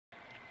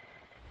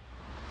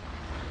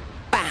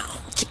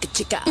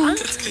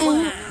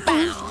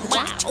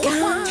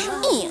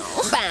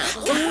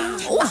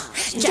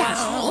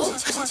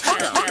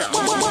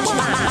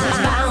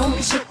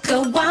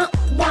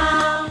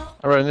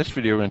Alright, in this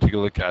video we're going to take a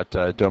look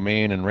at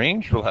domain and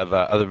range. We'll have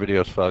other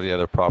videos for all the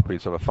other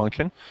properties of a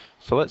function.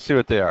 So let's see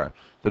what they are.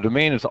 The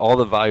domain is all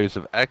the values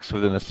of x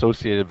with an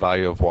associated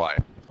value of y.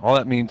 All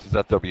that means is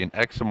that there'll be an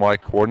x and y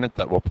coordinate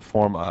that will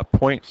perform a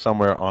point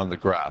somewhere on the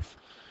graph.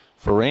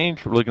 For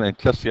range, we're looking at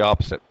just the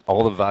opposite.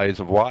 All the values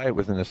of y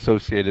with an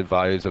associated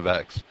values of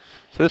x.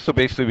 So this will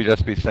basically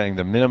just be saying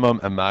the minimum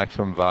and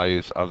maximum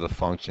values of the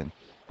function.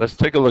 Let's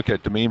take a look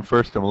at domain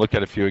first and we'll look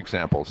at a few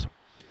examples.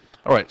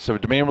 Alright, so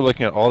domain we're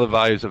looking at all the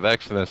values of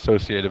x with an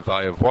associated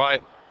value of y.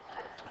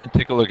 And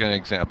take a look at an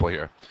example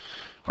here.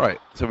 Alright,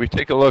 so if we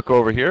take a look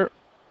over here,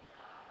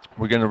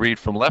 we're going to read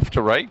from left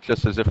to right,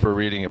 just as if we're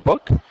reading a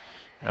book.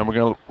 And we're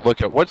going to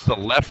look at what's the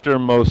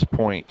lefternmost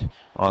point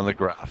on the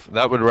graph.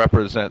 That would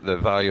represent the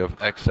value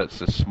of x that's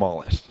the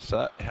smallest. So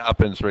that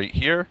happens right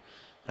here.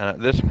 And at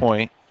this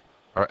point,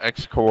 our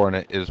x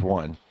coordinate is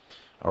 1.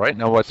 Alright,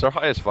 now what's our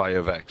highest value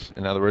of x?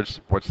 In other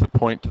words, what's the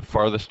point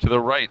farthest to the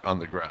right on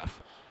the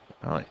graph?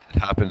 Alright, it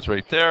happens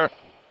right there.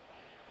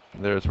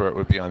 There's where it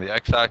would be on the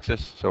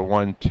x-axis. So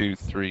 1, 2,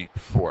 3,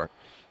 4.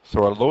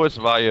 So our lowest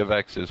value of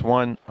x is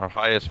 1. Our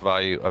highest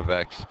value of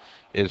x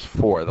is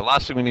 4. The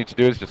last thing we need to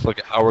do is just look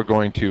at how we're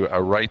going to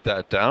write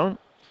that down.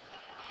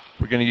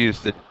 We're going to use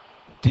the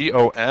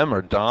DOM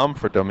or DOM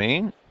for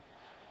domain.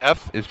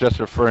 F is just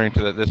referring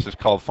to that this is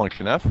called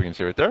function f. We can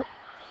see right there.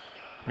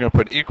 We're going to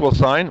put equal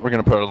sign. We're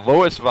going to put our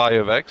lowest value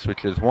of x,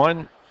 which is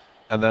 1,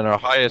 and then our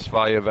highest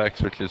value of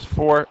x, which is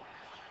 4.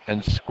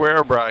 And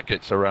square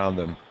brackets around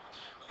them.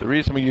 The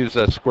reason we use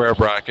square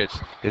brackets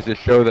is to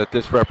show that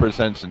this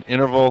represents an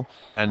interval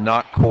and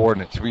not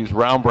coordinates. We use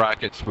round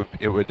brackets,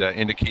 it would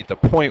indicate the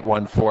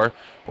 0.14,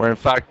 where in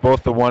fact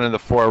both the 1 and the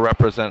 4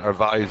 represent our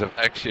values of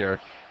x here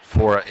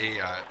for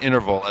a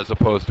interval as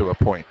opposed to a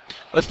point.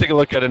 Let's take a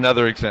look at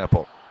another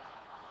example.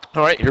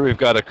 Alright, here we've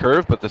got a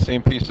curve, but the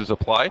same pieces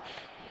apply.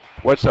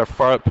 What's our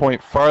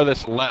point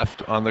farthest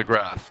left on the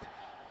graph?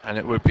 And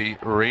it would be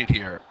right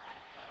here.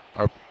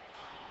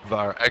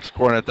 Our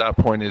x-coordinate at that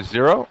point is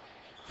 0.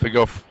 If we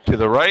go to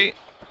the right,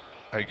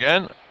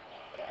 again,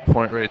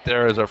 point right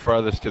there is our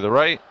farthest to the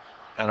right.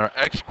 And our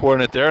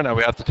x-coordinate there, now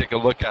we have to take a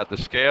look at the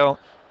scale,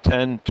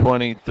 10,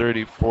 20,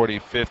 30, 40,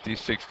 50,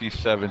 60,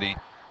 70,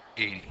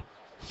 80.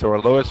 So our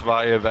lowest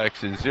value of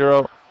x is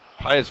 0.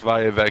 Highest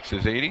value of x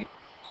is 80.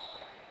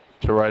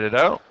 To write it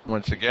out,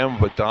 once again,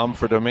 with DOM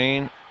for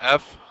domain,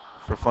 f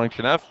for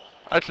function f.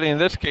 Actually, in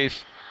this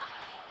case,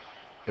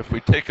 if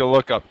we take a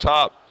look up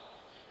top,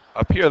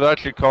 up here, they're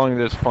actually calling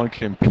this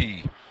function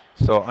p.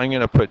 So I'm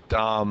going to put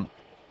DOM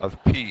of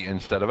p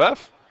instead of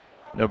f.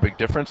 No big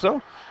difference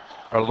though.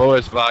 Our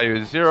lowest value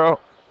is 0.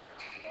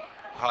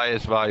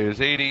 Highest value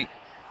is 80.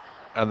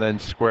 And then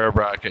square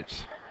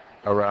brackets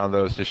around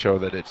those to show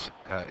that it's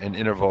an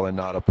interval and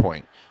not a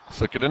point.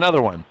 Let's look at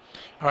another one.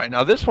 All right,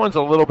 now this one's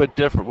a little bit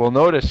different. We'll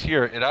notice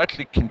here it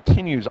actually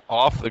continues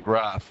off the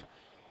graph.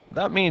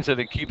 That means that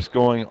it keeps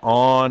going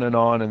on and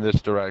on in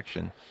this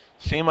direction.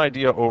 Same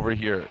idea over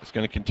here. It's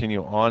going to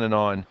continue on and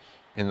on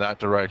in that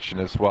direction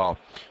as well.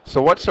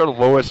 So what's our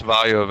lowest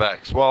value of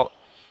x? Well,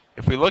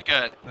 if we look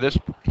at this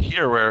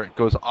here where it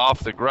goes off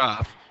the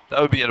graph,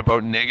 that would be at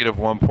about negative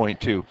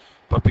 1.2.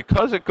 But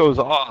because it goes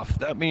off,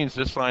 that means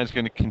this line is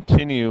going to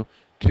continue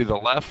to the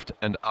left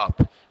and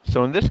up.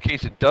 So in this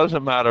case, it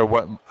doesn't matter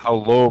how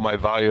low my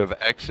value of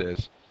x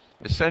is.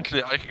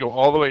 Essentially, I could go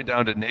all the way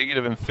down to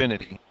negative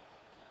infinity,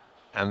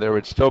 and there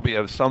would still be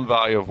some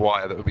value of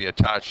y that would be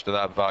attached to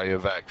that value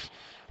of x.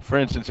 For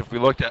instance, if we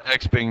looked at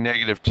x being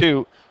negative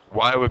 2,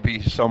 y would be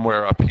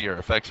somewhere up here.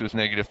 If x was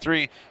negative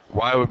 3,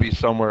 y would be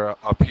somewhere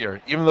up here.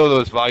 Even though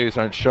those values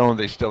aren't shown,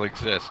 they still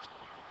exist.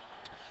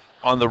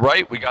 On the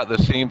right, we got the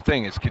same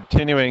thing. It's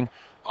continuing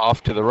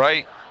off to the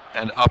right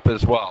and up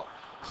as well.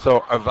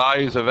 So our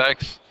values of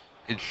x,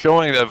 it's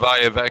showing the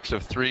value of x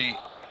of 3,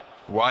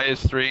 y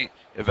is 3.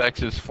 If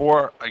x is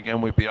 4, again,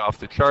 we'd be off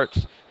the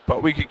charts.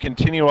 But we could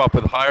continue up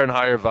with higher and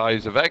higher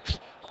values of x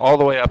all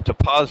the way up to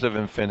positive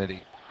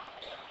infinity.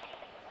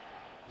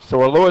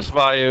 So our lowest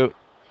value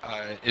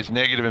is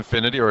negative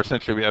infinity, or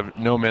essentially we have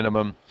no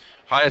minimum.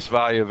 Highest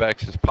value of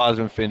x is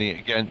positive infinity,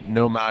 again,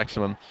 no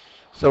maximum.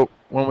 So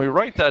when we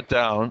write that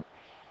down,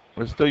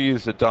 we'll still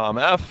use the DOM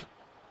f,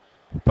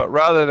 but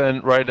rather than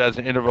write it as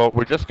an interval,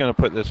 we're just going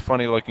to put this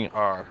funny looking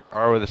r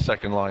with a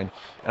second line,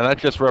 and that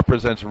just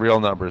represents real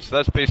numbers. So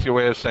that's basically a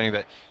way of saying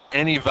that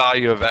any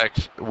value of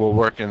x will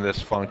work in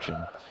this function.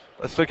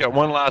 Let's look at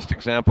one last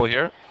example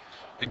here.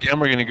 Again,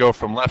 we're going to go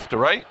from left to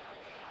right.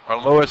 Our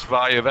lowest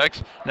value of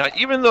x. Now,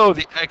 even though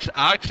the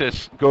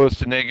x-axis goes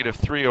to negative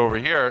 3 over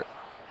here,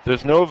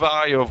 there's no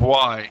value of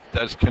y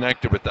that's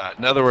connected with that.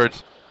 In other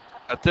words,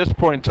 at this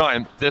point in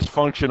time, this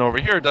function over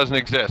here doesn't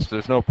exist.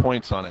 There's no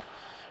points on it.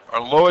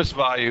 Our lowest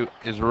value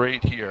is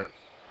right here,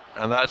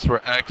 and that's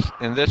where x,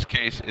 in this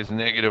case, is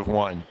negative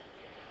 1.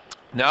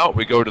 Now,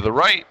 we go to the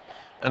right,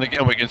 and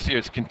again, we can see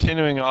it's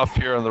continuing off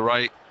here on the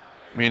right,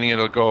 meaning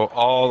it'll go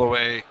all the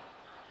way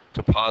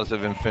to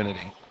positive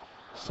infinity.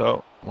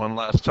 So one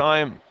last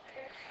time,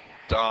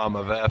 dom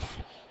of f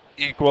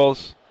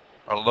equals,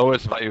 our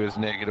lowest value is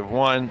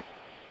 -1,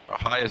 our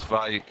highest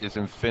value is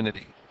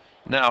infinity.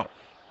 Now,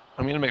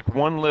 I'm going to make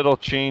one little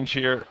change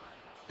here,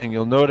 and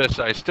you'll notice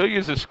I still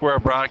use a square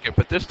bracket,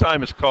 but this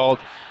time it's called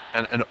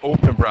an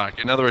open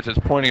bracket. In other words, it's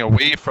pointing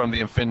away from the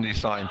infinity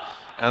sign.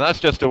 And that's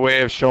just a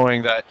way of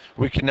showing that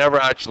we can never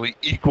actually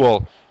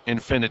equal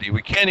infinity.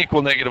 We can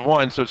equal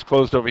 -1, so it's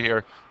closed over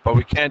here, but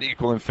we can't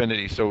equal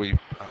infinity, so we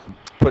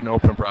put an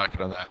open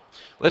bracket on that.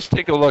 Let's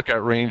take a look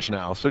at range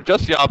now. So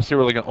just the opposite,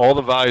 we're looking at all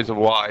the values of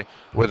y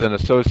with an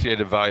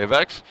associated value of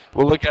x.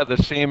 We'll look at the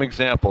same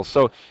example.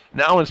 So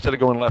now instead of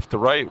going left to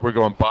right, we're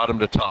going bottom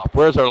to top.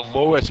 Where's our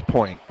lowest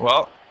point?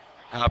 Well,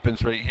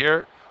 happens right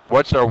here.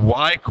 What's our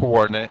y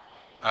coordinate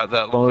at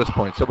that lowest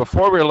point? So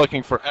before we were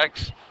looking for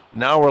x,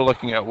 now we're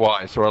looking at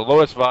y. So our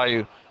lowest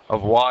value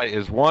of y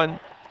is 1.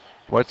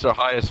 What's our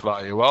highest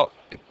value? Well,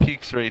 it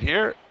peaks right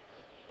here,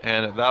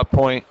 and at that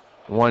point,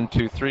 1,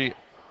 2, 3,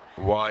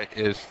 y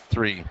is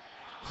 3.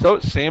 So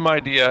same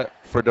idea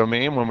for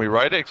domain when we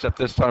write it, except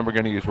this time we're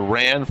going to use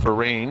ran for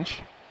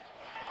range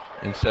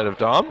instead of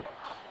dom,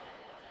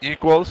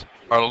 equals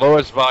our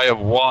lowest value of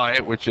y,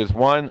 which is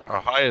 1,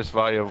 our highest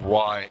value of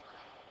y,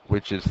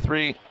 which is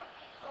 3,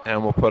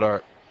 and we'll put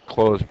our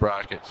closed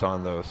brackets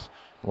on those.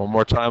 One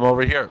more time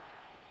over here.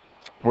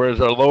 Where's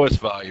our lowest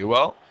value?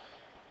 Well,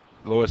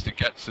 lowest it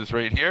gets is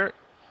right here.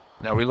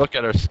 Now we look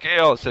at our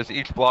scale, it says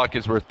each block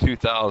is worth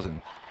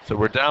 2,000. So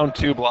we're down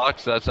 2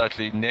 blocks, that's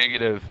actually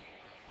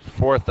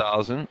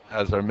 -4,000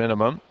 as our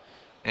minimum.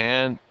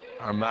 And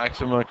our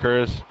maximum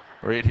occurs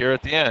right here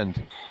at the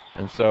end.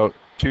 And so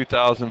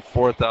 2,000,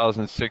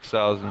 4,000,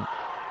 6,000,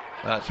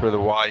 that's where the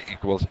y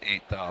equals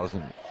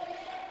 8,000.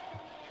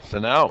 So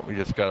now we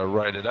just got to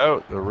write it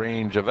out, the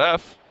range of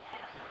f.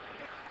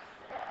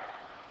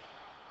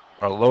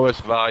 Our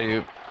lowest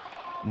value,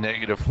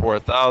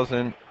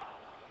 -4,000,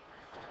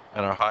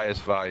 and our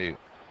highest value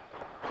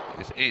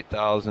is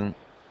 8,000.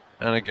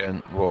 And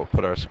again, we'll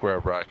put our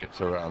square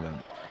brackets around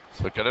them.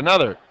 Let's look at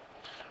another.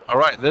 All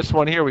right, this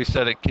one here, we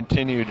said it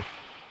continued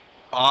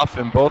off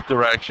in both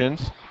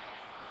directions,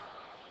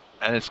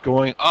 and it's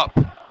going up.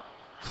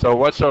 So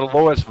what's our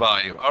lowest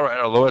value? All right,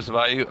 our lowest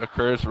value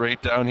occurs right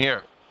down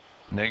here,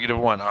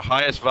 -1. Our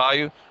highest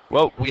value,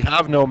 well, we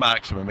have no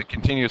maximum. It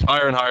continues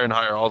higher and higher and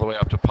higher all the way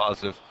up to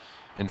positive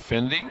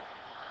infinity.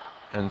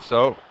 And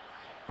so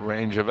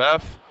range of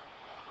f,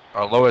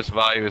 our lowest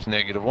value is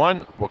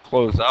 -1. We'll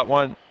close that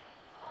one.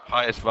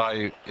 Highest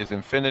value is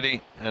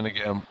infinity, and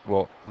again,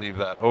 we'll leave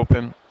that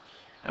open.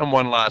 And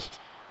one last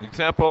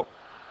example.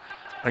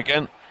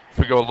 Again, if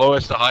we go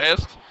lowest to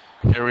highest,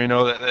 here we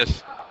know that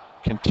this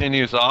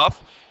continues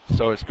off,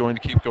 so it's going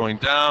to keep going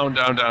down,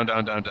 down, down,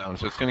 down, down, down.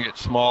 So it's going to get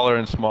smaller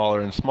and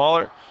smaller and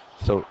smaller.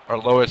 So our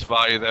lowest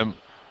value then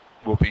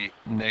will be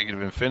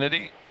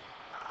 -infinity.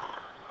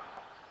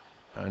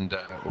 And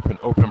we'll put an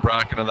open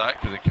bracket on that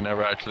because it can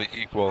never actually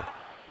equal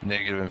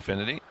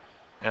 -infinity.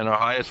 And our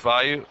highest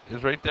value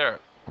is right there,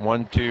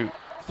 1, 2,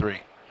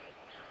 3.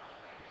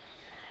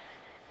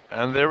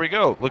 And there we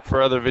go. Look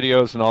for other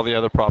videos and all the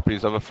other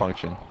properties of a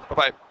function.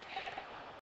 Bye-bye.